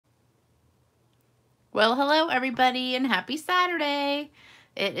Well, hello everybody and happy Saturday.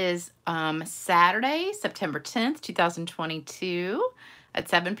 It is Saturday, September 10th, 2022 at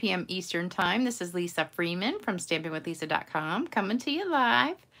 7 p.m. Eastern Time. This is Lisa Freeman from stampingwithlisa.com coming to you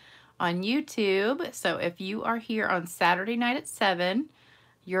live on YouTube. So if you are here on Saturday night at 7,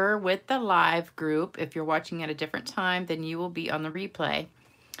 you're with the live group. If you're watching at a different time, then you will be on the replay.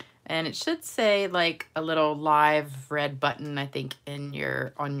 And it should say like a little live red button, I think, on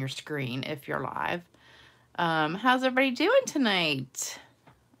your screen if you're live. How's everybody doing tonight?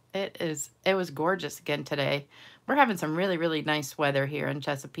 It was gorgeous again today. We're having some really, really nice weather here in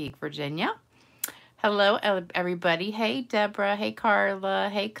Chesapeake, Virginia. Hello, everybody. Hey, Deborah. Hey, Carla.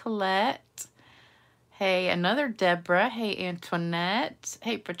 Hey, Colette. Hey, another Deborah. Hey, Antoinette.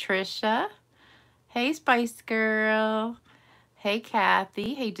 Hey, Patricia. Hey, Spice Girl. Hey,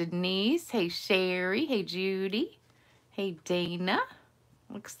 Kathy. Hey, Denise. Hey, Sherry. Hey, Judy. Hey, Dana.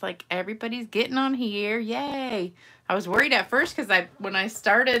 Looks like everybody's getting on here. Yay. I was worried at first because when I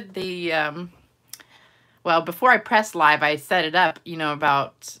started the, well, before I pressed live, I set it up, you know,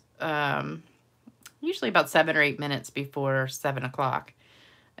 about, usually about 7 or 8 minutes before 7 o'clock.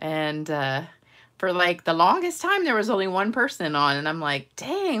 And for like the longest time, there was only one person on. And I'm like,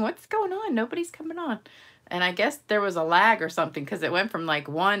 dang, what's going on? Nobody's coming on. And I guess there was a lag or something because it went from like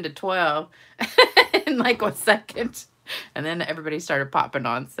 1 to 12 in like 1 second. And then everybody started popping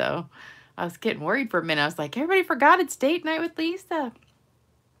on. So I was getting worried for a minute. I was like, everybody forgot it's date night with Lisa.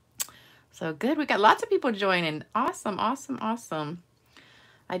 So good. We got lots of people joining. Awesome, awesome, awesome.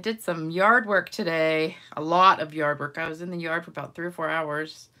 I did some yard work today. A lot of yard work. I was in the yard for about 3 or 4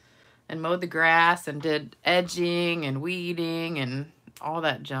 hours and mowed the grass and did edging and weeding and all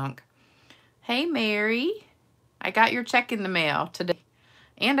that junk. Hey, Mary. I got your check in the mail today.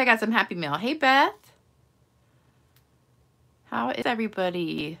 And I got some Happy Mail. Hey, Beth. How is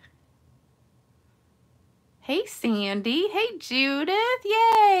everybody? Hey, Sandy. Hey, Judith.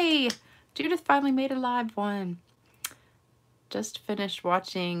 Yay! Judith finally made a live one. Just finished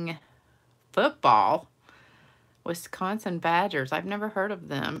watching football. Wisconsin Badgers. I've never heard of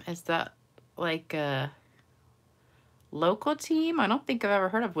them. Is that like a local team? I don't think I've ever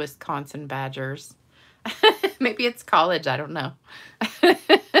heard of Wisconsin Badgers. Maybe it's college. I don't know.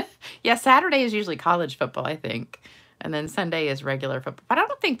 Yeah, Saturday is usually college football, I think. And then Sunday is regular football. But I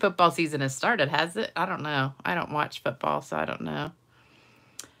don't think football season has started, has it? I don't know. I don't watch football, so I don't know.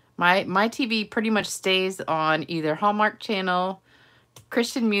 My TV pretty much stays on either Hallmark Channel,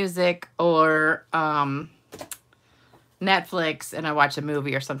 Christian music, or Netflix, and I watch a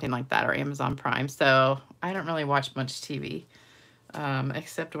movie or something like that, or Amazon Prime. So I don't really watch much TV,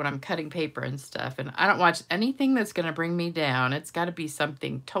 except when I'm cutting paper and stuff. And I don't watch anything that's going to bring me down. It's got to be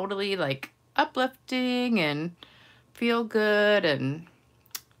something totally like uplifting and feel good. And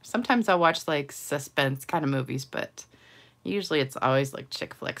sometimes I'll watch like suspense kind of movies, but usually it's always like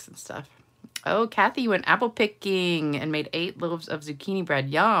chick flicks and stuff. Oh, Kathy went apple picking and made 8 loaves of zucchini bread.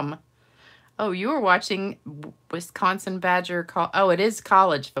 Yum. Oh, you were watching Wisconsin Badger. Oh, it is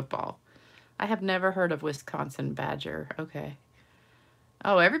college football. I have never heard of Wisconsin Badger. Okay.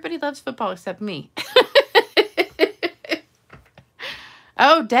 Oh, everybody loves football except me.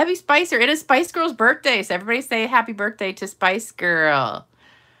 Oh, Debbie Spicer. It is Spice Girl's birthday. So everybody say happy birthday to Spice Girl.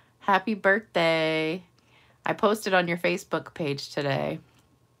 Happy birthday. I posted on your Facebook page today.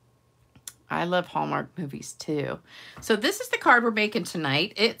 I love Hallmark movies too. So this is the card we're making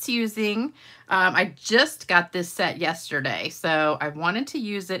tonight. It's using, I just got this set yesterday, so I wanted to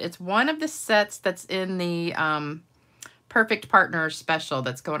use it. It's one of the sets that's in the Perfect Partner special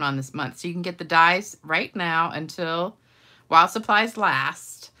that's going on this month. So you can get the dies right now until while supplies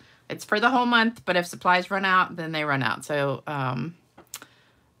last. It's for the whole month, but if supplies run out, then they run out. So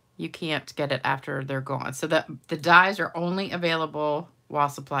you can't get it after they're gone. So the dies are only available while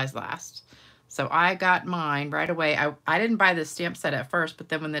supplies last. So I got mine right away. I didn't buy the stamp set at first, but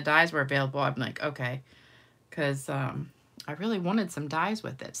then when the dies were available, I'm like, okay, because I really wanted some dies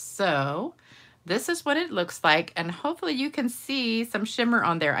with it. So this is what it looks like, and hopefully you can see some shimmer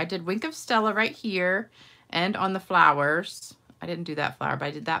on there. I did Wink of Stella right here and on the flowers. I didn't do that flower, but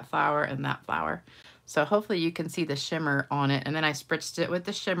I did that flower and that flower. So hopefully you can see the shimmer on it. And then I spritzed it with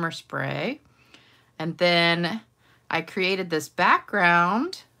the shimmer spray. And then I created this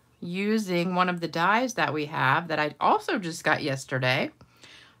background using one of the dies that we have that I also just got yesterday.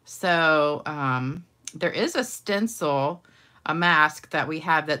 So there is a stencil, a mask that we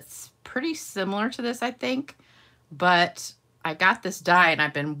have that's pretty similar to this, I think. But I got this die and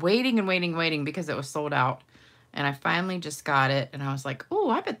I've been waiting and waiting because it was sold out. And I finally just got it, and I was like, oh,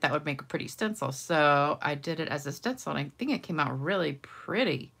 I bet that would make a pretty stencil. So I did it as a stencil, and I think it came out really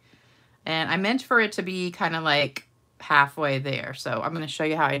pretty. And I meant for it to be kind of like halfway there. So I'm going to show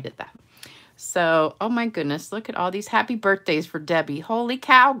you how I did that. So, oh my goodness, look at all these happy birthdays for Debbie. Holy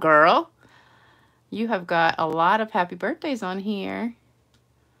cow, girl. You have got a lot of happy birthdays on here.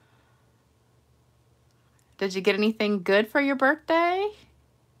 Did you get anything good for your birthday?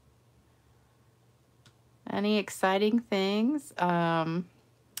 Any exciting things?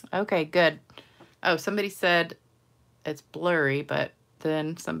 Okay, good. Oh, somebody said it's blurry, but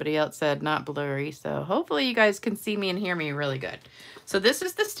then somebody else said not blurry. So hopefully you guys can see me and hear me really good. So this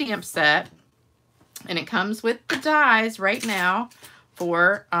is the stamp set, and it comes with the dies right now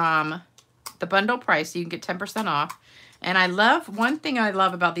for the bundle price. So you can get 10% off. And I love, one thing I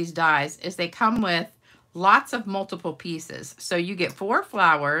love about these dies is they come with lots of multiple pieces. So you get 4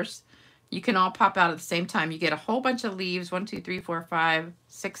 flowers. You can all pop out at the same time. You get a whole bunch of leaves. 1, 2, 3, 4, 5,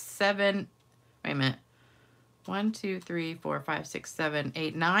 6, 7. Wait a minute. 1, 2, 3, 4, 5, 6, 7,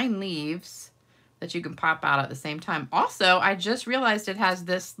 8, 9 leaves that you can pop out at the same time. Also, I just realized it has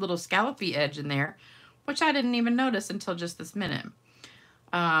this little scallopy edge in there, which I didn't even notice until just this minute.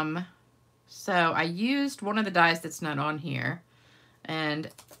 So I used one of the dies that's not on here. And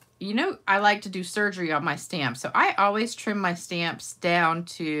you know, I like to do surgery on my stamps. So I always trim my stamps down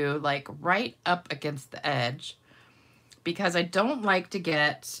to like right up against the edge, because I don't like to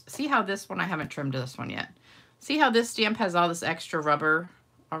get, see how this one, I haven't trimmed this one yet. See how this stamp has all this extra rubber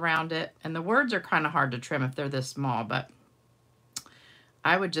around it? And the words are kind of hard to trim if they're this small, but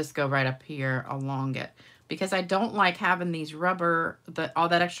I would just go right up here along it, because I don't like having these rubber, all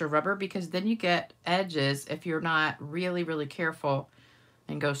that extra rubber, because then you get edges if you're not really, really careful,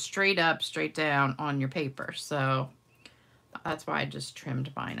 and go straight up, straight down on your paper. So that's why I just trimmed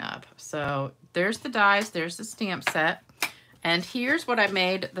mine up. So there's the dies, there's the stamp set. And here's what I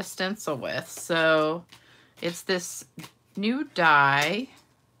made the stencil with. So it's this new die.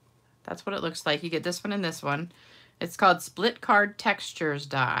 That's what it looks like. You get this one and this one. It's called Split Card Textures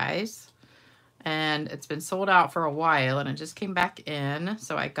dies. And it's been sold out for a while, and it just came back in.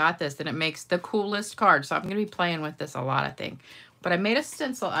 So I got this, and it makes the coolest card. So I'm going to be playing with this a lot, I think. But I made a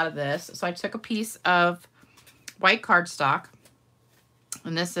stencil out of this. So I took a piece of white cardstock,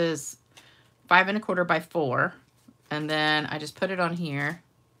 and this is 5 1/4 by 4. And then I just put it on here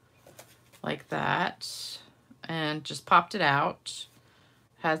like that and just popped it out.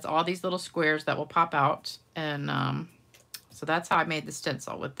 Has all these little squares that will pop out. And so that's how I made the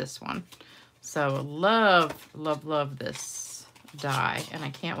stencil with this one. So love, love, love this die, and I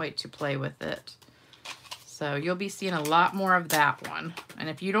can't wait to play with it. So you'll be seeing a lot more of that one. And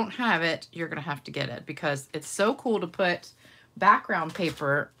if you don't have it, you're going to have to get it, because it's so cool to put background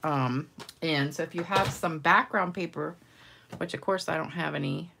paper in. So if you have some background paper, which of course I don't have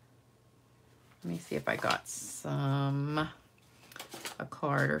any. Let me see if I got a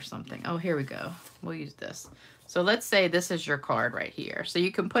card or something. Oh, here we go. We'll use this. So let's say this is your card right here. So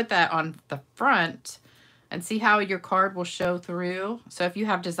you can put that on the front and see how your card will show through. So if you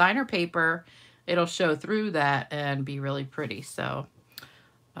have designer paper, it'll show through that and be really pretty. So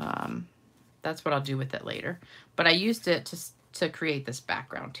that's what I'll do with it later. But I used it to create this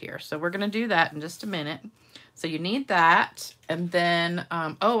background here. So we're going to do that in just a minute. So you need that. And then,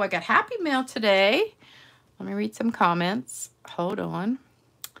 oh, I got Happy Mail today. Let me read some comments. Hold on.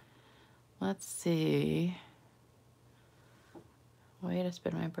 Let's see. Way to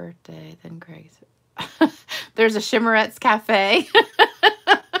spend my birthday. Then Greg's. There's a Shimmerette's Cafe.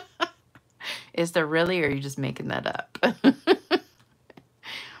 Is there really, or are you just making that up?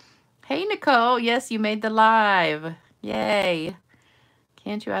 Hey, Nicole. Yes, you made the live. Yay.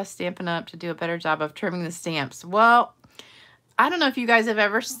 Can't you ask Stampin' Up to do a better job of trimming the stamps? Well, I don't know if you guys have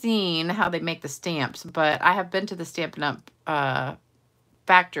ever seen how they make the stamps, but I have been to the Stampin' Up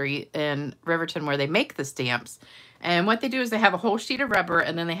factory in Riverton where they make the stamps. And what they do is they have a whole sheet of rubber,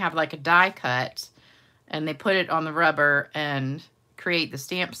 and then they have like a die cut, and they put it on the rubber and create the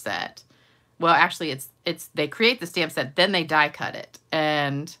stamp set. Well, actually, they create the stamp set, then they die cut it.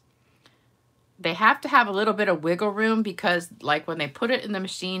 And they have to have a little bit of wiggle room, because like when they put it in the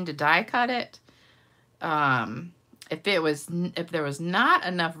machine to die cut it, if there was not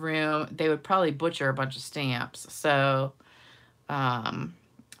enough room, they would probably butcher a bunch of stamps. So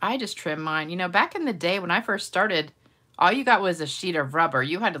I just trim mine. You know, back in the day when I first started, all you got was a sheet of rubber.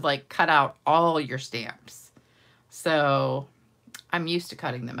 You had to like cut out all your stamps. So I'm used to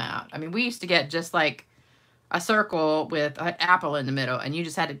cutting them out. I mean, we used to get just like a circle with an apple in the middle, and you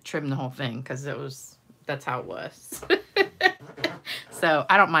just had to trim the whole thing, because that's how it was. So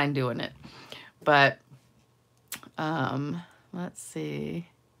I don't mind doing it. But let's see.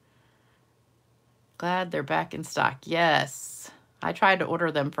 Glad they're back in stock. Yes, I tried to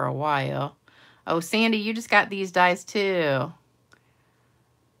order them for a while. Oh, Sandy, you just got these dies too.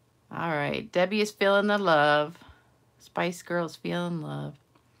 All right, Debbie is feeling the love. Spice Girl's feeling love.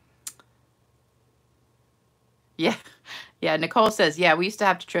 Yeah, yeah, Nicole says, yeah, we used to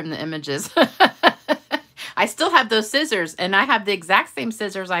have to trim the images. I still have those scissors, and I have the exact same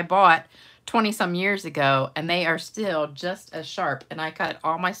scissors I bought 20 some years ago, and they are still just as sharp, and I cut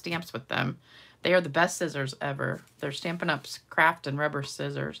all my stamps with them. They are the best scissors ever. They're Stampin' Up's craft and rubber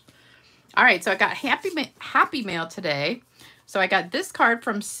scissors. All right, so I got Happy Mail today. So I got this card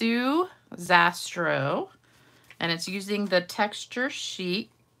from Sue Zastro, and it's using the texture chic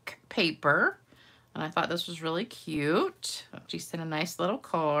paper. And I thought this was really cute. She sent a nice little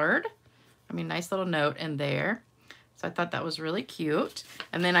card. I mean, nice little note in there. So I thought that was really cute.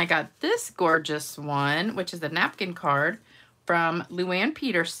 And then I got this gorgeous one, which is a napkin card from Luann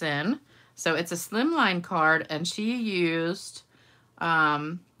Peterson. So it's a slimline card, and she used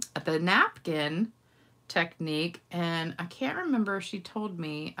the napkin technique, and I can't remember if she told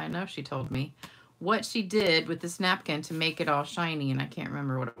me, I know she told me, what she did with this napkin to make it all shiny, and I can't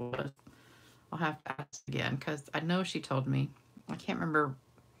remember what it was. I'll have to ask again, because I know she told me. I can't remember,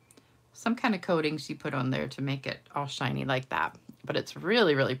 some kind of coating she put on there to make it all shiny like that. But it's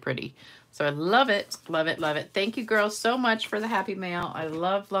really, really pretty. So I love it, love it, love it. Thank you, girls, so much for the Happy Mail. I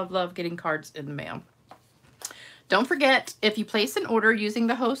love, love, love getting cards in the mail. Don't forget, if you place an order using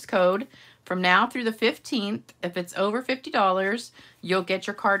the host code from now through the 15th, if it's over $50, you'll get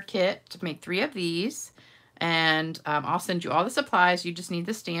your card kit to make 3 of these. And I'll send you all the supplies. You just need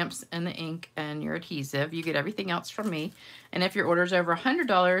the stamps and the ink and your adhesive. You get everything else from me. And if your order's over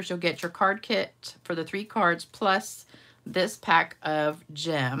 $100, you'll get your card kit for the 3 cards plus this pack of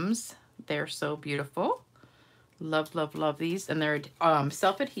gems. They're so beautiful. Love, love, love these. And they're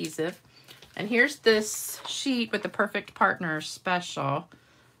self-adhesive. And here's this sheet with the Perfect Partners special.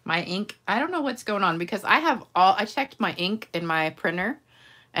 My ink, I don't know what's going on because I checked my ink in my printer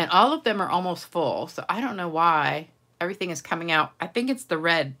and all of them are almost full. So I don't know why everything is coming out. I think it's the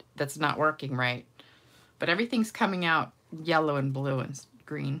red that's not working right. But everything's coming out yellow and blue and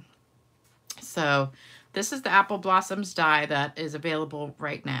green. So this is the Apple Blossoms die that is available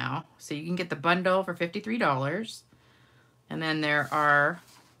right now. So you can get the bundle for $53. And then there are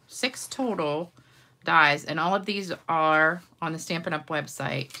 6 total dies, and all of these are on the Stampin' Up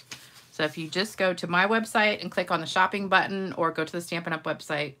website. So if you just go to my website and click on the shopping button or go to the Stampin' Up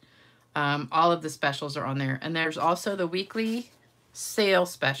website, all of the specials are on there. And there's also the weekly sale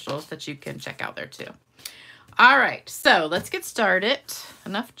specials that you can check out there too. All right, so let's get started.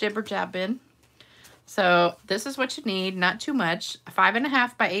 Enough jibber jabbing. So this is what you need, not too much. A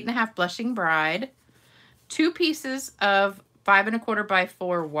 5.5 by 8.5 Blushing Bride, 2 pieces of 5 1/4 by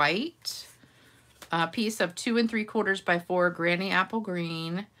 4 white, a piece of 2 3/4 by 4 Granny Apple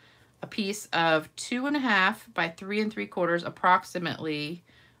Green, a piece of 2.5 by 3 3/4 approximately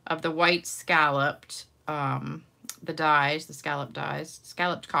of the white scalloped, the dies, the scalloped dies,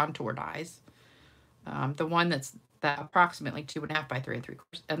 scalloped contour dies. The one that's approximately 2.5 by 3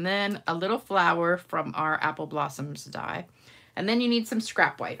 3/4. And then a little flower from our Apple Blossoms die. And then you need some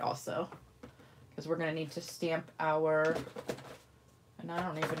scrap white also, because we're going to need to stamp our, and I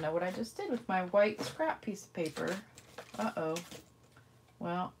don't even know what I just did with my white scrap piece of paper. Uh-oh.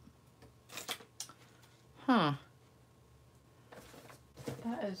 Well, that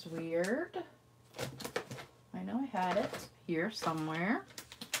is weird. I know I had it here somewhere.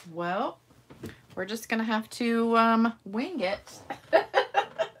 Well, we're just going to have to wing it,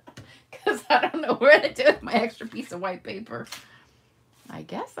 because I don't know where to do my extra piece of white paper. I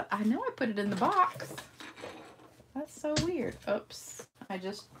guess I know I put it in the box. That's so weird. Oops. I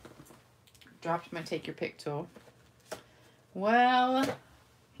just dropped my take your pick tool. Well,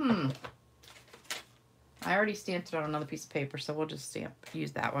 I already stamped it on another piece of paper, so we'll just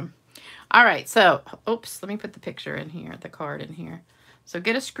use that one. All right, so, oops, let me put the picture in here, the card in here. So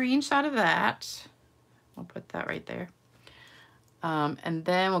get a screenshot of that. I'll put that right there. And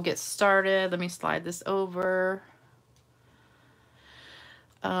then we'll get started. Let me slide this over.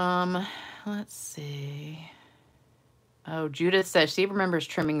 Let's see. Oh, Judith says she remembers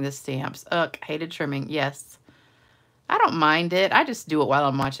trimming the stamps. Ugh, hated trimming. Yes. I don't mind it. I just do it while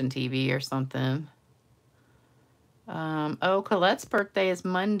I'm watching TV or something. Oh, Colette's birthday is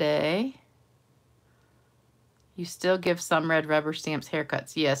Monday. You still give some red rubber stamps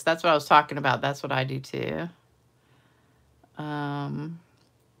haircuts. Yes, that's what I was talking about. That's what I do too.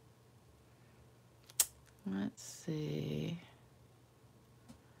 Let's see.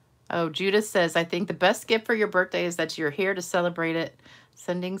 Oh, Judith says, I think the best gift for your birthday is that you're here to celebrate it.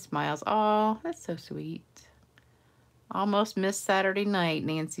 Sending smiles. Oh, that's so sweet. Almost missed Saturday night,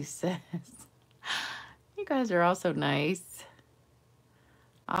 Nancy says. You guys are all so nice.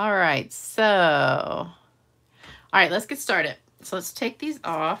 All right, so, all right, let's get started. So let's take these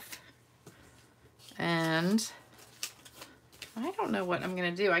off. And I don't know what I'm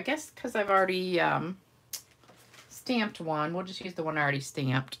gonna do. I guess because I've already stamped one, we'll just use the one I already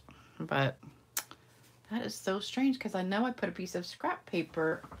stamped. But that is so strange because I know I put a piece of scrap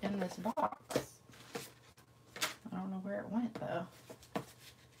paper in this box. I don't know where it went though.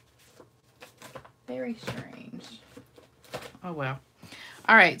 Very strange. Oh well.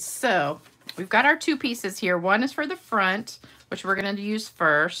 All right, so we've got our two pieces here. One is for the front, which we're going to use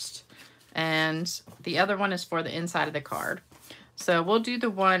first, and the other one is for the inside of the card. So we'll do the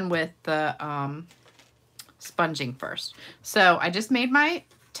one with the sponging first. So I just made my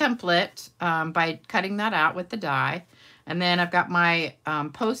template by cutting that out with the die, and then I've got my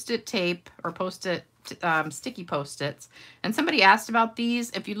post-it tape or post-it sticky post-its. And somebody asked about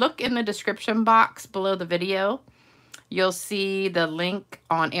these. If you look in the description box below the video, you'll see the link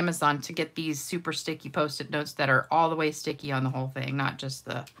on Amazon to get these super sticky post-it notes that are all the way sticky on the whole thing, not just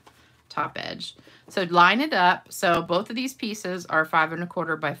the top edge. So line it up. So both of these pieces are 5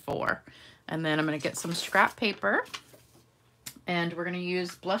 1/4 by 4. And then I'm going to get some scrap paper, and we're going to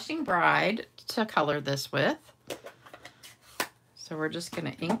use Blushing Bride to color this with. So we're just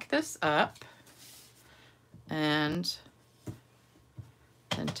going to ink this up and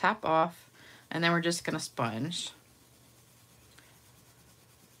then tap off, and then we're just going to sponge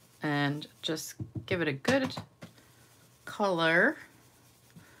and just give it a good color.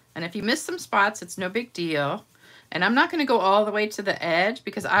 And if you miss some spots, it's no big deal. And I'm not going to go all the way to the edge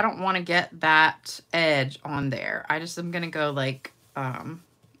because I don't want to get that edge on there. I just am going to go like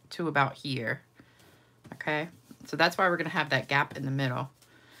to about here. Okay, so that's why we're going to have that gap in the middle.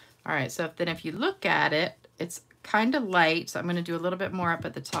 All right, so then if you look at it, it's kind of light, so I'm going to do a little bit more up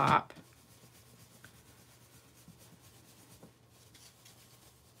at the top.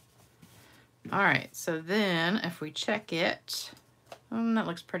 All right, so then if we check it, that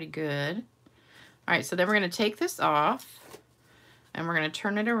looks pretty good. All right, so then we're going to take this off, and we're going to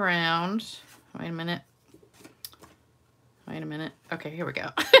turn it around. Wait a minute. Wait a minute. Okay, here we go.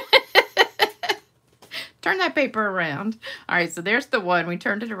 Turn that paper around. All right, so there's the one. We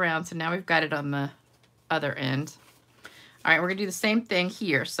turned it around, so now we've got it on the other end. All right, we're going to do the same thing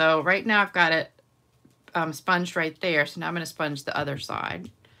here. So right now I've got it sponged right there, so now I'm going to sponge the other side.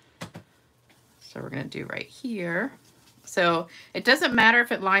 So we're going to do right here. So it doesn't matter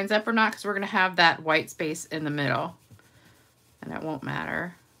if it lines up or not because we're going to have that white space in the middle, and it won't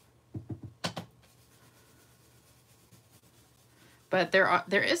matter. But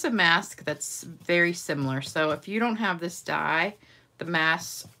there is a mask that's very similar. So if you don't have this die, the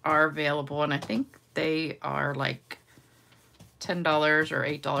masks are available, and I think they are like $10 or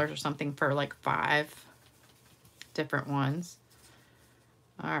 $8 or something for like 5 different ones.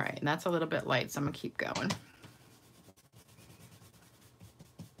 All right, and that's a little bit light, so I'm gonna keep going.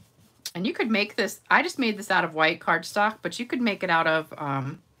 And you could make this, I just made this out of white cardstock, but you could make it out of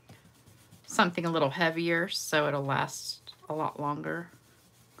something a little heavier so it'll last a lot longer.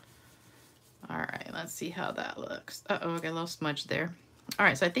 All right, let's see how that looks. Uh-oh, I got a little smudge there. All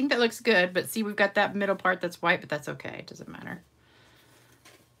right, so I think that looks good, but see, we've got that middle part that's white, but that's okay, it doesn't matter.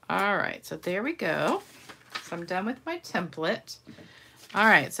 All right, so there we go. So I'm done with my template. All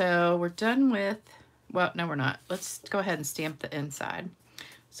right, so we're done with, well, no, we're not. Let's go ahead and stamp the inside.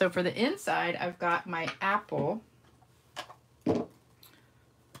 So for the inside, I've got my apple.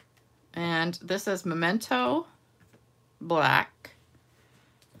 And this is Memento Black.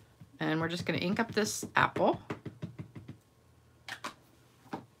 And we're just going to ink up this apple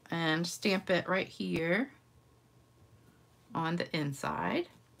and stamp it right here on the inside.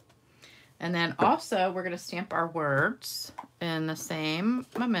 And then also we're going to stamp our words in the same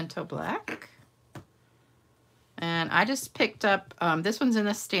Memento Black. And I just picked up, this one's in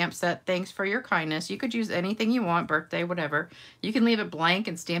the stamp set, Thanks for Your Kindness. You could use anything you want, birthday, whatever. You can leave it blank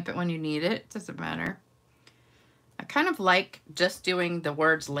and stamp it when you need it. It doesn't matter. I kind of like just doing the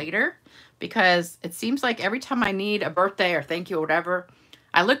words later because it seems like every time I need a birthday or thank you or whatever,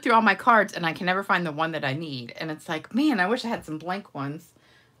 I look through all my cards and I can never find the one that I need. And it's like, man, I wish I had some blank ones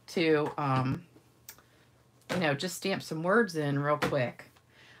to, you know, just stamp some words in real quick.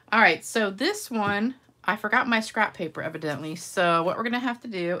 All right, so this one, I forgot my scrap paper evidently. So what we're gonna have to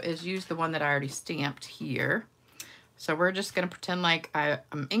do is use the one that I already stamped here. So we're just gonna pretend like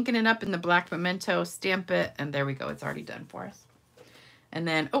I'm inking it up in the black Memento, stamp it, and there we go, it's already done for us. And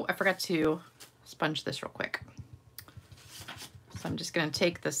then, oh, I forgot to sponge this real quick. So I'm just gonna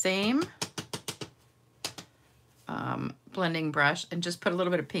take the same blending brush and just put a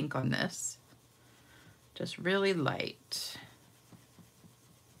little bit of pink on this. Just really light.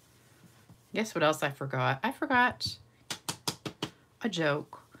 Guess what else I forgot? I forgot a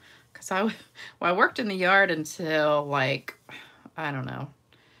joke. Because I worked in the yard until like, I don't know,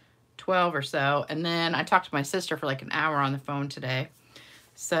 12 or so. And then I talked to my sister for like an hour on the phone today.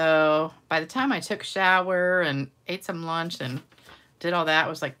 So by the time I took a shower and ate some lunch and did all that, it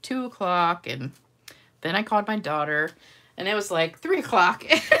was like 2 o'clock. And then I called my daughter and it was like 3 o'clock.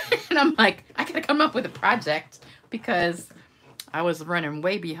 And I'm like, I gotta come up with a project because I was running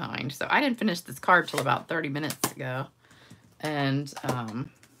way behind. So I didn't finish this card till about 30 minutes ago. And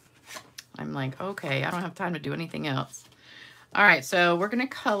I'm like, okay, I don't have time to do anything else. All right, so we're gonna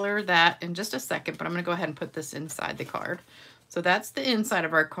color that in just a second, but I'm gonna go ahead and put this inside the card. So that's the inside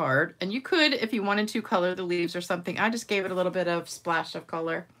of our card. And you could, if you wanted to, color the leaves or something. I just gave it a little bit of splash of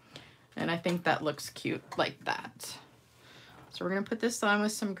color. And I think that looks cute like that. So we're gonna put this on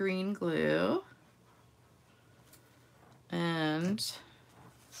with some green glue. And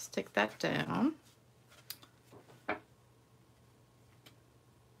stick that down.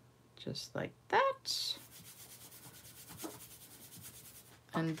 Just like that.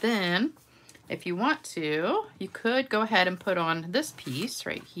 And then, if you want to, you could go ahead and put on this piece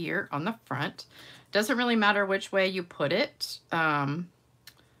right here on the front. Doesn't really matter which way you put it. Can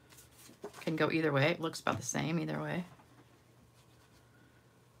go either way. It looks about the same either way.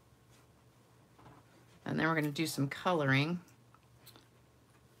 And then we're going to do some coloring.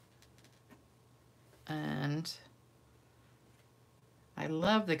 And I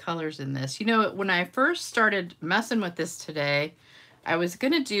love the colors in this. You know, when I first started messing with this today, I was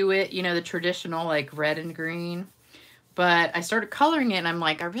going to do it, you know, the traditional like red and green, but I started coloring it and I'm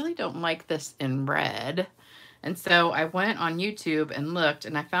like, I really don't like this in red. And so I went on YouTube and looked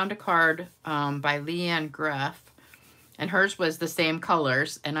and I found a card by Leanne Gruff, and hers was the same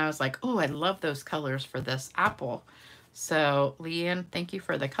colors. And I was like, oh, I love those colors for this apple. So Leanne, thank you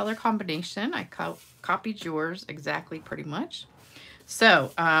for the color combination. I copied yours exactly pretty much.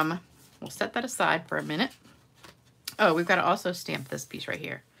 So we'll set that aside for a minute. Oh, we've got to also stamp this piece right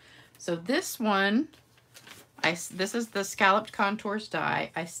here. So this one, this is the Scalloped Contours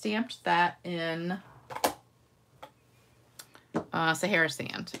die. I stamped that in Sahara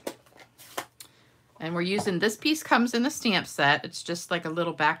Sand. And we're using, this piece comes in the stamp set. It's just like a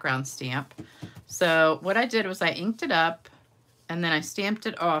little background stamp. So what I did was I inked it up and then I stamped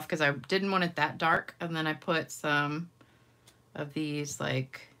it off because I didn't want it that dark. And then I put some of these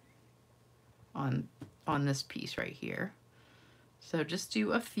like on this piece right here. So just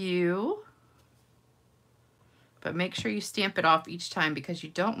do a few, but make sure you stamp it off each time because you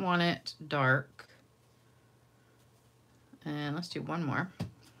don't want it dark. And let's do one more.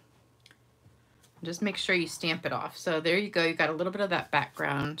 Just make sure you stamp it off. So there you go. You got a little bit of that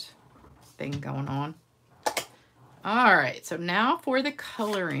background thing going on. All right, so now for the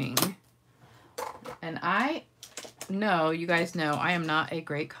coloring. And I know, you guys know, I am not a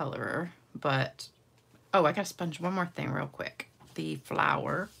great colorer, but oh, I gotta sponge one more thing real quick. The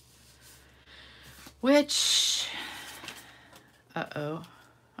flower, which, uh-oh,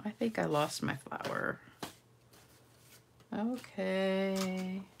 I think I lost my flower.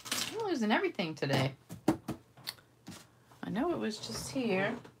 Okay, I'm losing everything today. I know it was just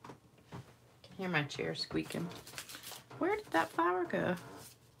here. I can hear my chair squeaking. Where did that flower go?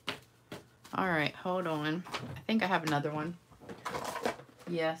 All right, hold on. I think I have another one.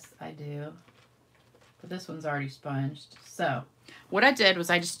 Yes, I do. But this one's already sponged. So what I did was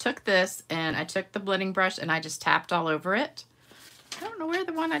I just took this and I took the blending brush and I just tapped all over it. I don't know where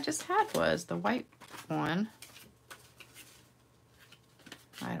the one I just had was, the white one.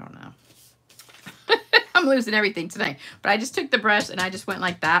 I don't know. I'm losing everything tonight. But I just took the brush and I just went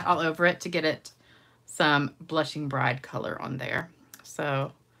like that all over it to get it some Blushing Bride color on there.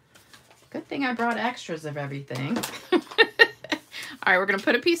 So good thing I brought extras of everything. All right, we're going to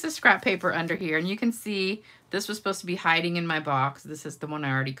put a piece of scrap paper under here. And you can see this was supposed to be hiding in my box. This is the one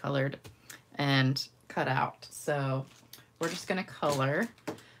I already colored and cut out. So we're just going to color.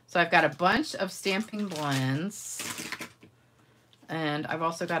 So I've got a bunch of stamping blends. And I've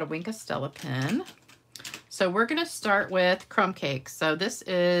also got a Wink of Stella pen. So we're going to start with crumb cake. So this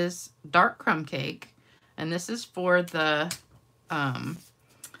is dark crumb cake. And this is for the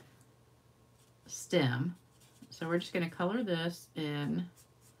stem. So we're just going to color this in.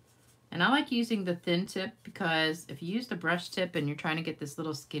 And I like using the thin tip because if you use the brush tip and you're trying to get this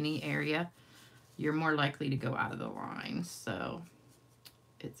little skinny area, you're more likely to go out of the line. So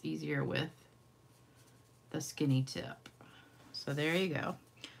it's easier with the skinny tip. So there you go.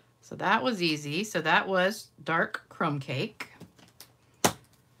 So that was easy. So that was dark crumb cake.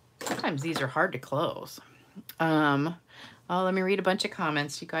 Sometimes these are hard to close. Oh, let me read a bunch of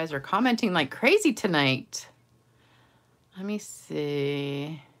comments. You guys are commenting like crazy tonight. Let me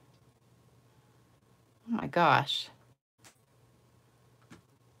see. Oh my gosh.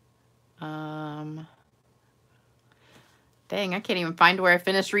 Dang, I can't even find where I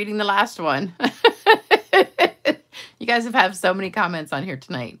finished reading the last one. You guys have so many comments on here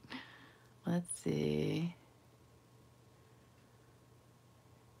tonight. Let's see.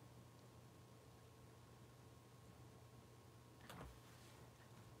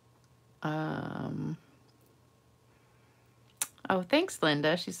 Oh, thanks,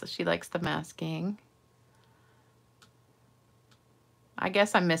 Linda. She likes the masking. I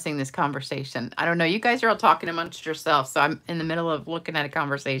guess I'm missing this conversation. I don't know. You guys are all talking amongst yourselves, so I'm in the middle of looking at a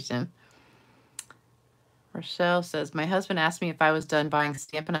conversation. Rochelle says, my husband asked me if I was done buying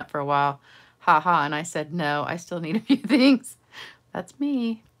Stampin' Up! For a while. Ha ha. And I said, no, I still need a few things. That's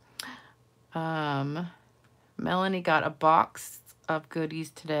me. Melanie got a box of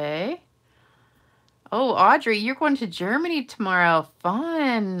goodies today. Oh, Audrey, you're going to Germany tomorrow.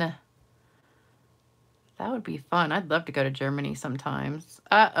 Fun. That would be fun. I'd love to go to Germany sometimes.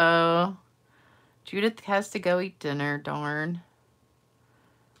 Uh-oh. Judith has to go eat dinner. Darn.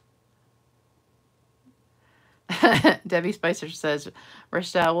 Debbie Spicer says,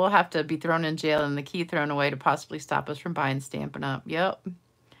 Rochelle, we'll have to be thrown in jail and the key thrown away to possibly stop us from buying Stampin' Up. Yep.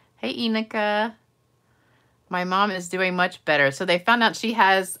 Hey, Enika. My mom is doing much better. So they found out she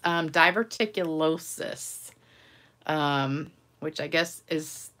has diverticulosis, which I guess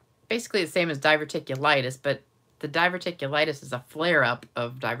is basically the same as diverticulitis, but the diverticulitis is a flare-up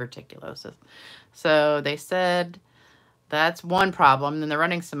of diverticulosis. So they said that's one problem. And then they're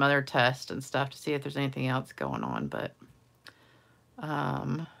running some other tests and stuff to see if there's anything else going on. But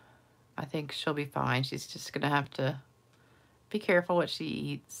I think she'll be fine. She's just going to have to be careful what she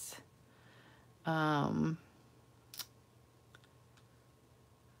eats.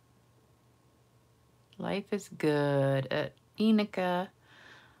 Life is good at Enika.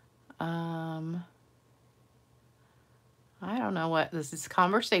 I don't know what this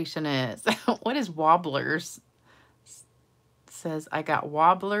conversation is. What is wobblers? Says, I got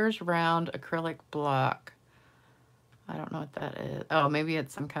wobblers round acrylic block. I don't know what that is. Oh, maybe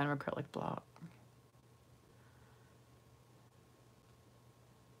it's some kind of acrylic block.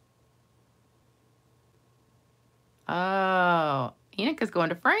 Oh, Enika's going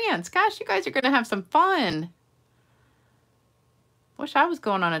to France. Gosh, you guys are going to have some fun. Wish I was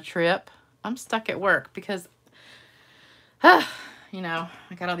going on a trip. I'm stuck at work because, you know,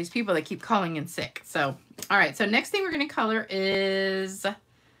 I got all these people that keep calling in sick. So, all right. So next thing we're going to color is,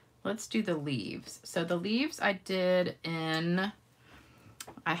 let's do the leaves. So the leaves I did in,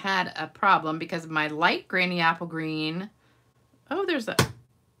 I had a problem because of my light granny apple green. Oh, there's a,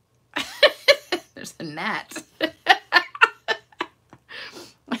 there's a gnat.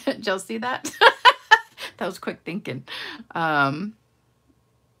 Did y'all see that? That was quick thinking.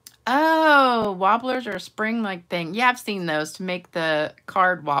 Oh, wobblers are a spring-like thing. Yeah, I've seen those to make the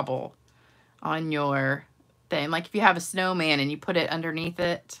card wobble on your thing. Like if you have a snowman and you put it underneath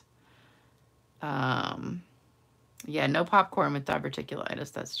it. Yeah, no popcorn with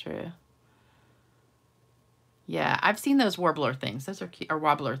diverticulitis. That's true. Yeah, I've seen those warbler things. Those are cute, or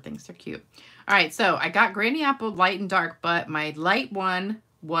wobbler things. They're cute. All right, so I got Granny Apple light and dark, but my light one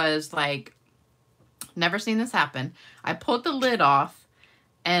was like, never seen this happen. I pulled the lid off.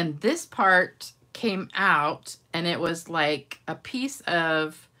 And this part came out, and it was like a piece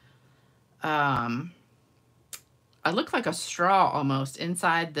of, it looked like a straw almost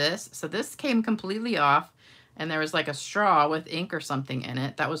inside this. So this came completely off, and there was like a straw with ink or something in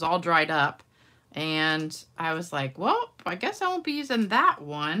it that was all dried up. And I was like, well, I guess I won't be using that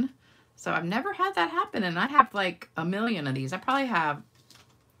one. So I've never had that happen, and I have like a million of these. I probably have,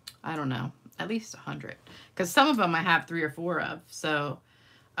 I don't know, at least 100. Because some of them I have 3 or 4 of, so...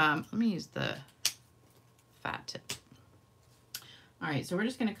 let me use the fat tip. All right, so we're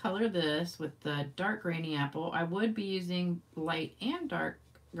just going to color this with the dark granny apple. I would be using light and dark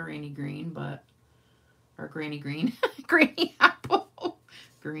granny green, but, or granny green, granny apple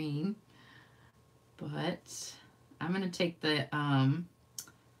green. But I'm going to take the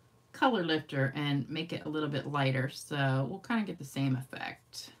color lifter and make it a little bit lighter. So we'll kind of get the same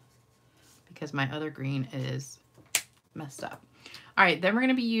effect because my other green is messed up. All right, then we're going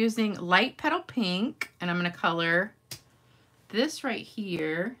to be using light petal pink, and I'm going to color this right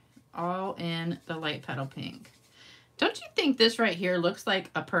here all in the light petal pink. Don't you think this right here looks like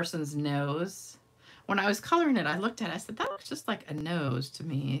a person's nose? when I was coloring it, I looked at it, I said, that looks just like a nose to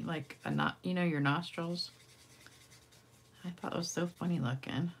me, like a not, you know, your nostrils. I thought it was so funny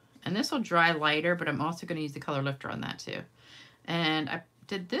looking. And this will dry lighter, but I'm also going to use the color lifter on that too. And I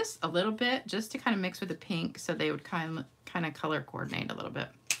did this a little bit just to kind of mix with the pink so they would kind of color coordinate a little bit.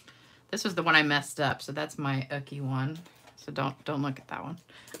 This was the one I messed up, so that's my icky one. So don't look at that one.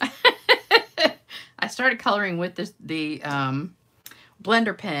 I started coloring with the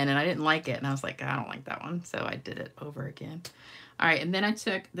blender pen and I didn't like it, and I was like, I don't like that one, so I did it over again. All right, and then I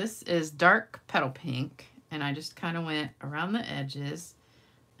took, this is dark petal pink, and I just kind of went around the edges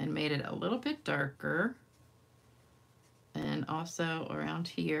and made it a little bit darker, and also around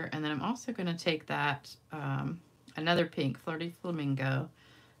here. And then I'm also going to take that another pink, Flirty Flamingo,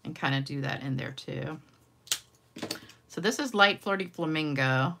 and kind of do that in there too. So this is light Flirty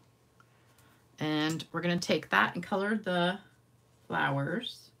Flamingo, and we're going to take that and color the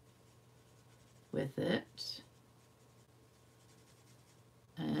flowers with it,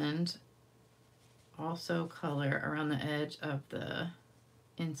 and also color around the edge of the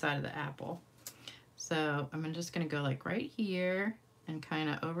inside of the apple. So I'm just going to go like right here and kind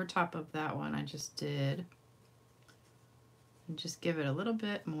of over top of that one I just did, and just give it a little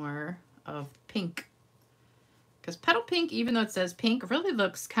bit more of pink, because petal pink, even though it says pink, really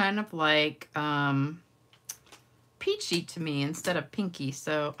looks kind of like peachy to me instead of pinky,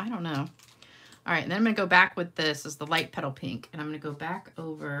 so I don't know. All right, and then I'm going to go back with this as the light petal pink, and I'm going to go back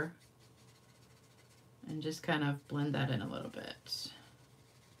over and just kind of blend that in a little bit,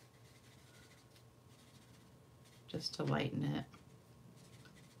 just to lighten it.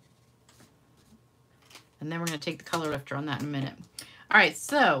 And then we're going to take the color lifter on that in a minute. All right,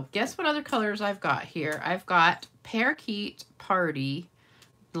 so guess what other colors I've got here? I've got Parakeet Party,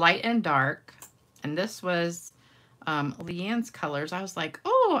 light and dark, and this was Leanne's colors. I was like,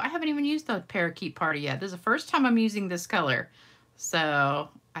 oh, I haven't even used the Parakeet Party yet. This is the first time I'm using this color. So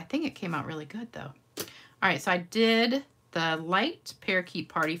I think it came out really good though. All right, so I did the light Parakeet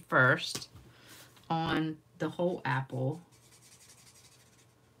Party first on the whole apple.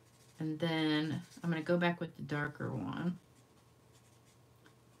 And then I'm going to go back with the darker one.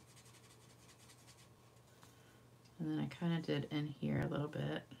 And then I kind of did in here a little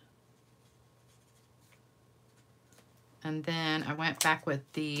bit. And then I went back with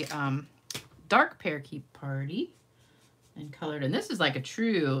the dark Parakeet Party and colored. And this is like a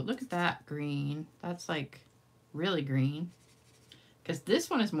true, look at that green. That's like really green. Because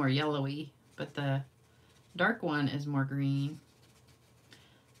this one is more yellowy, but the dark one is more green.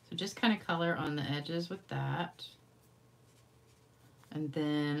 So just kind of color on the edges with that. And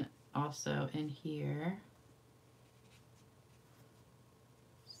then also in here,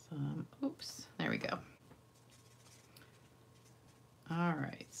 some, oops, there we go. All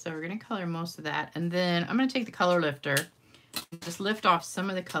right, so we're gonna color most of that. And then I'm gonna take the color lifter and just lift off some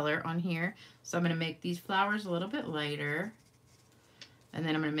of the color on here. So I'm gonna make these flowers a little bit lighter. And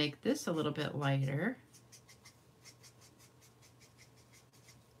then I'm gonna make this a little bit lighter.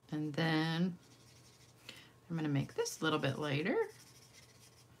 And then I'm going to make this a little bit lighter.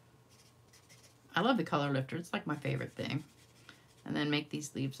 I love the color lifter. It's like my favorite thing. And then make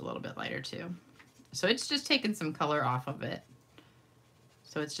these leaves a little bit lighter too. So it's just taking some color off of it.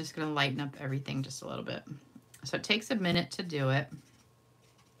 So it's just going to lighten up everything just a little bit. So it takes a minute to do it.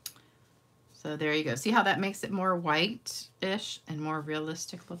 So there you go. See how that makes it more white-ish and more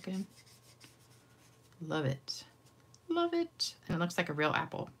realistic looking? Love it. Love it. And it looks like a real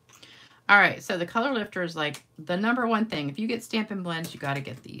apple. All right, so the color lifter is like the #1 thing. If you get Stampin' Blends, you got to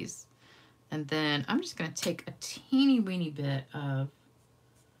get these. And then I'm just going to take a teeny weeny bit of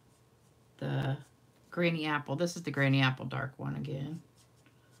the Granny Apple. This is the Granny Apple dark one again.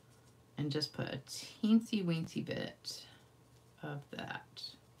 And just put a teensy weensy bit of that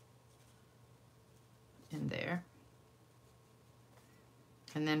in there.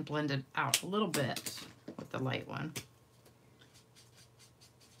 And then blend it out a little bit with the light one.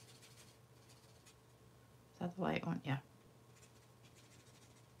 Is that the light one? Yeah.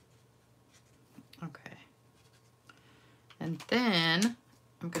 Okay. And then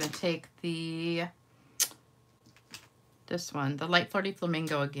I'm going to take this one, the light Flirty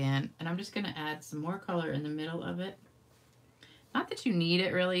Flamingo again, and I'm just going to add some more color in the middle of it. Not that you need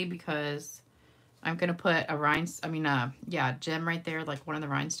it really, because I'm going to put a gem right there, like one of the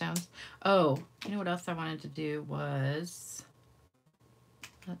rhinestones. Oh, you know what else I wanted to do was,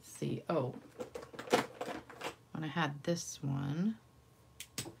 let's see. Oh, when I had this one,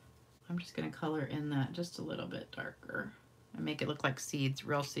 I'm just going to color in that just a little bit darker and make it look like seeds,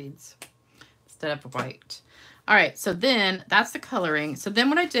 real seeds, instead of white. All right, so then that's the coloring. So then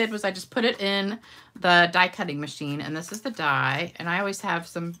what I did was I just put it in the die cutting machine, and this is the die, and I always have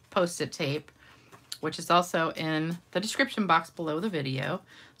some Post-it tape, which is also in the description box below the video.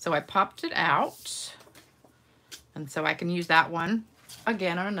 So I popped it out, and so I can use that one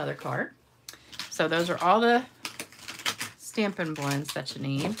again on another card. So those are all the Stampin' blends that you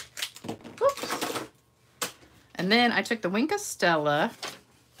need. Oops. And then I took the Wink of Stella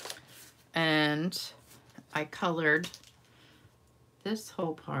and I colored this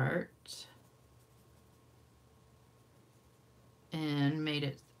whole part and made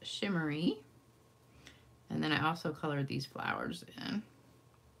it shimmery. And then I also colored these flowers in.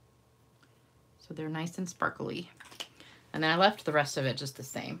 So they're nice and sparkly. And then I left the rest of it just the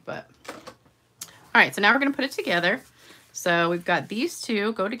same, but. All right, so now we're gonna put it together. So we've got these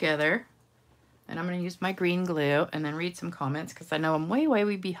two go together, and I'm gonna use my green glue and then read some comments because I know I'm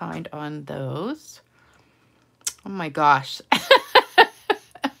way behind on those. Oh my gosh.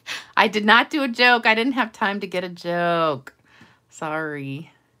 I did not do a joke. I didn't have time to get a joke.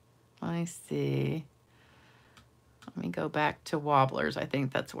 Sorry. Let me see. Let me go back to Wobblers. I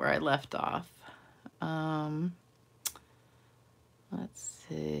think that's where I left off. Let's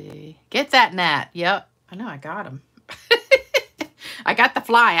see. Get that gnat. Yep. I know I got him. I got the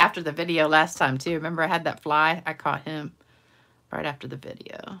fly after the video last time too. Remember I had that fly? I caught him right after the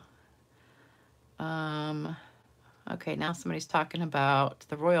video. Okay, now somebody's talking about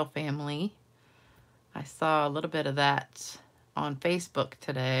the royal family. I saw a little bit of that on Facebook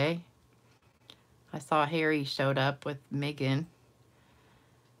today. I saw Harry showed up with Meghan.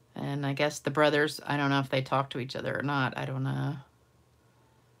 And I guess the brothers, I don't know if they talk to each other or not. I don't know.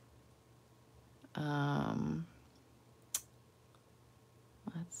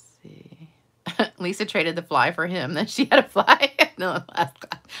 Let's see. Lisa traded the fly for him. Then she had a fly. No,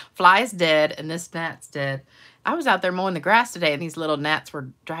 fly's dead and this gnat's dead. I was out there mowing the grass today and these little gnats were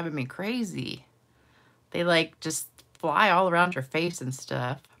driving me crazy. They like just fly all around your face and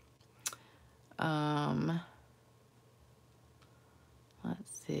stuff. Let's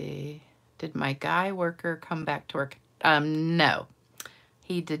see. Did my guy worker come back to work? No,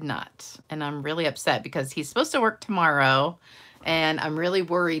 he did not. And I'm really upset because he's supposed to work tomorrow. And I'm really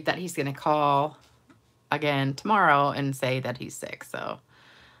worried that he's going to call again tomorrow and say that he's sick. So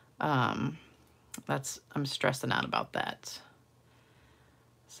I'm stressing out about that.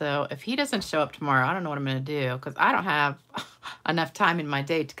 So if he doesn't show up tomorrow, I don't know what I'm going to do because I don't have enough time in my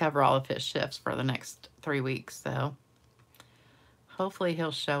day to cover all of his shifts for the next 3 weeks. So hopefully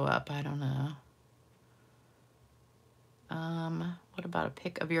he'll show up. I don't know. What about a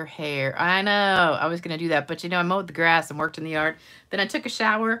pic of your hair? I know I was going to do that, but you know, I mowed the grass and worked in the yard. Then I took a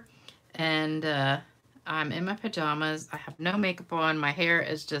shower and I'm in my pajamas. I have no makeup on. My hair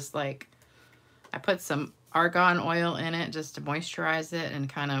is just like, I put some argan oil in it just to moisturize it and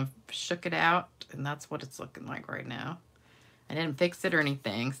kind of shook it out. And that's what it's looking like right now. I didn't fix it or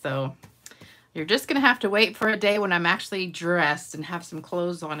anything. So you're just going to have to wait for a day when I'm actually dressed and have some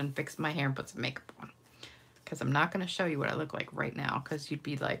clothes on and fix my hair and put some makeup on. Because I'm not going to show you what I look like right now because you'd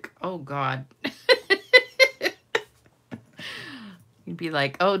be like, oh God. You'd be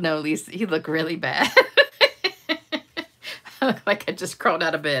like, oh no, Lisa, you look really bad. I look like I just crawled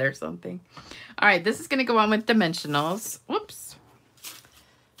out of bed or something. All right, this is going to go on with dimensionals. Whoops.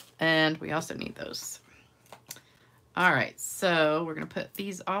 And we also need those. All right, so we're going to put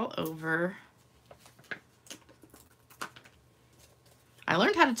these all over. I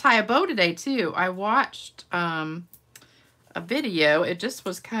learned how to tie a bow today too. I watched a video. It just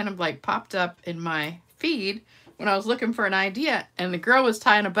was kind of like popped up in my feed when I was looking for an idea. And the girl was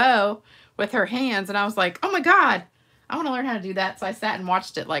tying a bow with her hands. And I was like, oh my God, I want to learn how to do that. So I sat and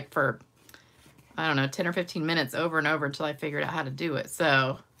watched it like for, I don't know, 10 or 15 minutes over and over until I figured out how to do it.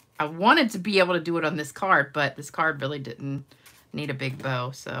 So I wanted to be able to do it on this card, but this card really didn't need a big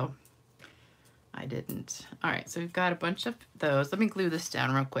bow. So I didn't. All right, so we've got a bunch of those. Let me glue this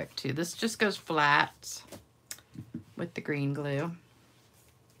down real quick too. This just goes flat with the green glue.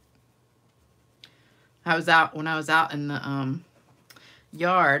 When I was out in the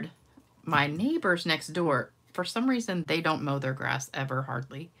yard, my neighbors next door, for some reason, they don't mow their grass ever,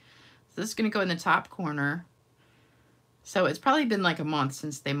 hardly. So this is going to go in the top corner. So it's probably been like a month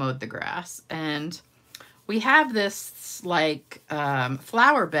since they mowed the grass. And we have this like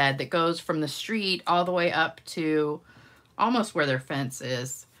flower bed that goes from the street all the way up to almost where their fence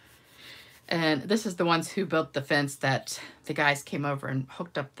is. And this is the ones who built the fence that the guys came over and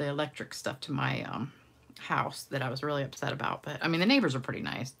hooked up the electric stuff to my house that I was really upset about. But I mean, the neighbors are pretty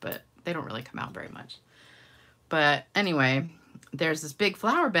nice, but they don't really come out very much. But anyway, there's this big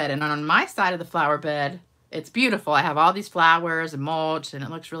flower bed, and on my side of the flower bed, It's beautiful. I have all these flowers and mulch, and it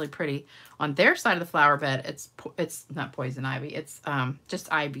looks really pretty. On their side of the flower bed, it's not poison ivy. It's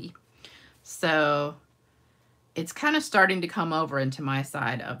just ivy. So it's kind of starting to come over into my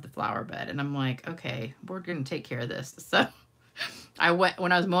side of the flower bed, and I'm like, okay, we're gonna take care of this. So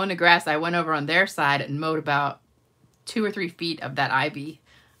when I was mowing the grass, I went over on their side and mowed about 2 or 3 feet of that ivy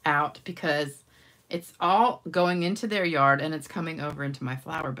out, because it's all going into their yard and it's coming over into my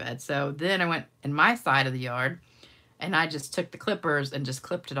flower bed. So then I went in my side of the yard and I just took the clippers and just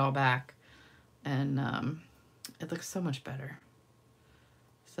clipped it all back, and it looks so much better.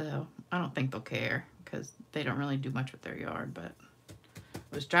 So I don't think they'll care, because they don't really do much with their yard, but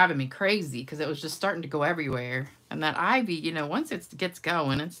it was driving me crazy because it was just starting to go everywhere. And that ivy, you know, once it gets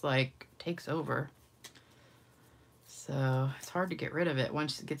going, it's like takes over. So it's hard to get rid of it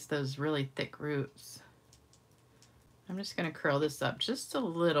once it gets those really thick roots. I'm just going to curl this up just a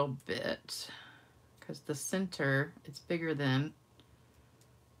little bit, because the center, it's bigger than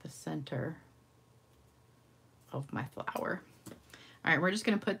the center of my flower. All right, we're just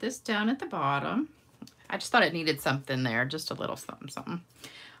going to put this down at the bottom. I just thought it needed something there, just a little something, something.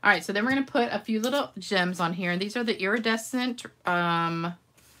 All right, so then we're going to put a few little gems on here. And these are the iridescent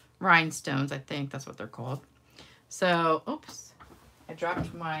rhinestones, I think that's what they're called. So, oops, I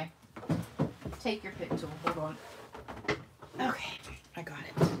dropped my take your pick tool. Hold on. Okay, I got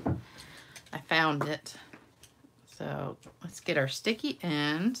it. I found it. So let's get our sticky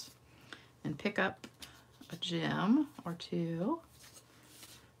end and pick up a gem or two.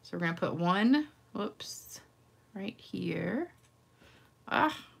 So we're going to put one, whoops, right here.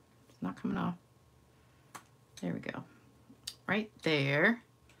 Ah, it's not coming off. There we go. Right there.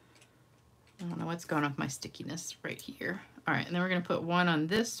 I don't know what's going on with my stickiness right here. All right, and then we're going to put one on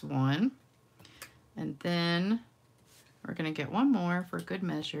this one. And then we're going to get one more for good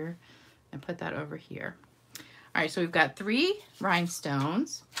measure and put that over here. All right, so we've got 3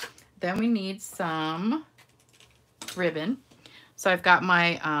 rhinestones. Then we need some ribbon. So I've got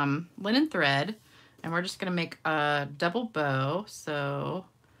my linen thread, and we're just going to make a double bow. So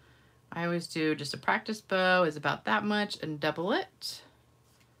I always do just a practice bow is about that much and double it.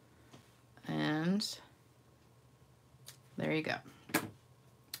 And there you go.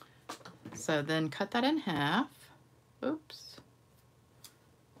 So then cut that in half. Oops.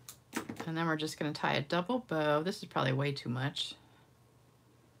 And then we're just going to tie a double bow. This is probably way too much.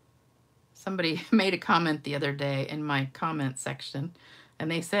 Somebody made a comment the other day in my comment section,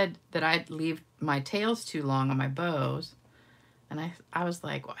 and they said that I'd leave my tails too long on my bows. And I was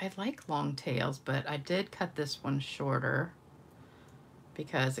like, well, I like long tails, but I did cut this one shorter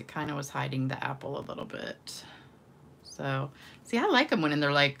because it kind of was hiding the apple a little bit. So, see, I like them when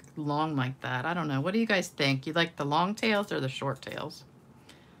they're like long like that. I don't know. What do you guys think? You like the long tails or the short tails?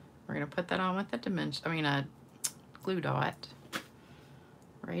 We're going to put that on with a glue dot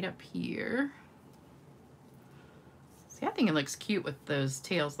right up here. See, I think it looks cute with those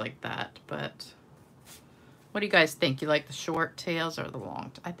tails like that, but what do you guys think? You like the short tails or the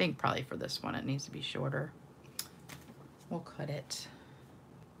long? I think probably for this one it needs to be shorter. We'll cut it.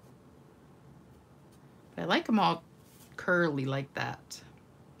 But I like them all curly like that.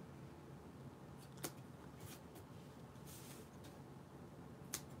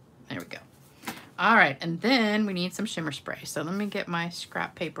 There we go. All right, and then we need some shimmer spray. So let me get my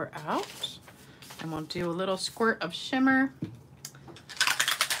scrap paper out, and we'll do a little squirt of shimmer,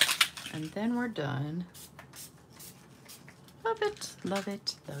 and then we're done. Love it, love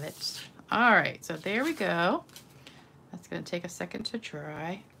it, love it. All right, so there we go. That's gonna take a second to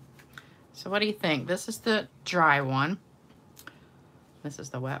dry. So what do you think? This is the dry one. This is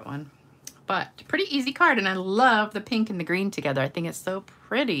the wet one. But pretty easy card, and I love the pink and the green together. I think it's so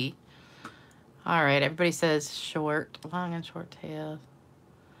pretty. All right, everybody says short, long and short tails.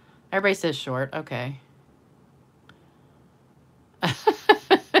 Everybody says short, okay.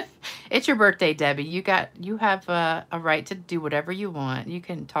 It's your birthday, Debbie. You have a right to do whatever you want. You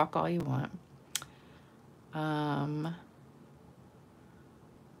can talk all you want.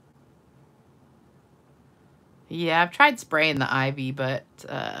 Yeah, I've tried spraying the ivy, but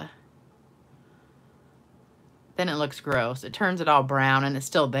then it looks gross. It turns it all brown and it's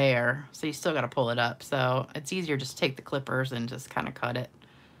still there, so you still got to pull it up. So it's easier just to take the clippers and just kind of cut it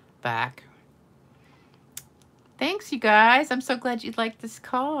back. Thanks, you guys. I'm so glad you liked this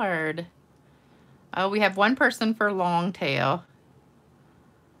card. Oh, we have one person for long tail.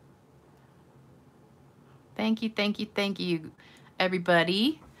 Thank you, thank you, thank you,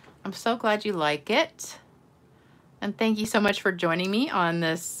 everybody. I'm so glad you like it. And thank you so much for joining me on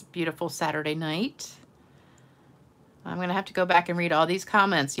this beautiful Saturday night. I'm going to have to go back and read all these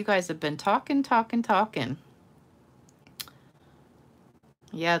comments. You guys have been talking.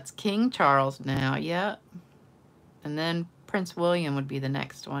 Yeah, it's King Charles now. Yep. And then Prince William would be the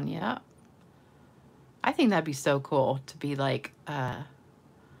next one. Yep. I think that'd be so cool to be like,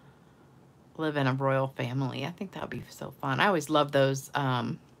 live in a royal family. I think that would be so fun. I always love those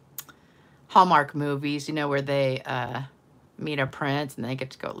Hallmark movies, you know, where they meet a prince and they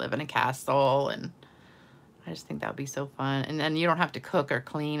get to go live in a castle. And I just think that would be so fun. And then you don't have to cook or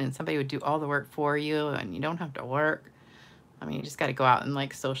clean, and somebody would do all the work for you, and you don't have to work. I mean, you just got to go out and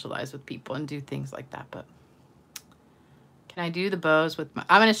like socialize with people and do things like that. But can I do the bows with my...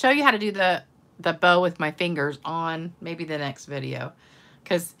 I'm going to show you how to do the bow with my fingers on maybe the next video,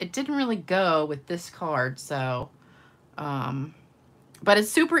 because it didn't really go with this card. So, but it's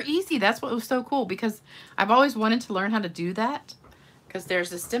super easy. That's what was so cool, because I've always wanted to learn how to do that, because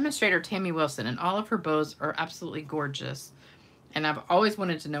there's this demonstrator, Tammy Wilson, and all of her bows are absolutely gorgeous. And I've always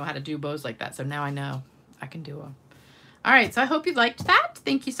wanted to know how to do bows like that. So now I know I can do them. All right, so I hope you liked that.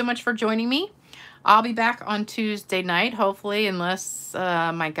 Thank you so much for joining me. I'll be back on Tuesday night, hopefully, unless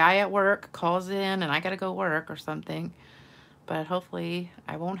my guy at work calls in and I got to go work or something. But hopefully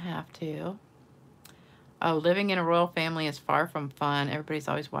I won't have to. Oh, living in a royal family is far from fun. Everybody's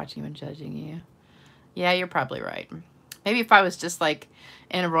always watching you and judging you. Yeah, you're probably right. Maybe if I was just like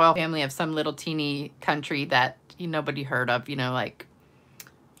in a royal family of some little teeny country that nobody heard of, you know, like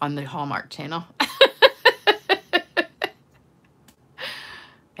on the Hallmark Channel.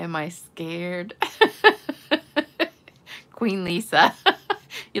 Am I scared? Queen Lisa.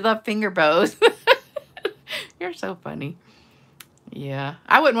 You love finger bows. You're so funny. Yeah.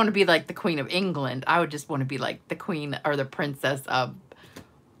 I wouldn't want to be like the Queen of England. I would just want to be like the queen or the princess of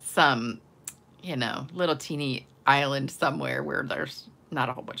some, you know, little teeny island somewhere where there's not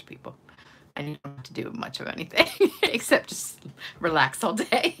a whole bunch of people. And you don't have to do much of anything except just relax all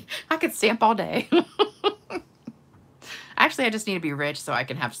day. I could stamp all day. Actually, I just need to be rich so I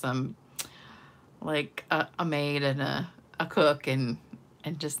can have some, like, a maid and a cook and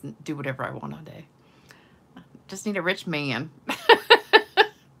just do whatever I want all day. Just need a rich man.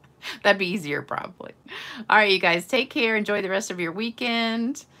 That'd be easier, probably. All right, you guys, take care. Enjoy the rest of your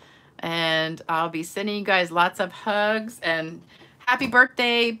weekend. And I'll be sending you guys lots of hugs. And happy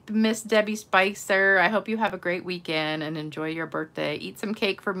birthday, Miss Debbie Spicer. I hope you have a great weekend and enjoy your birthday. Eat some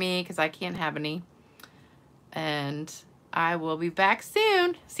cake for me because I can't have any. And I will be back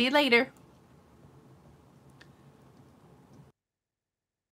soon. See you later.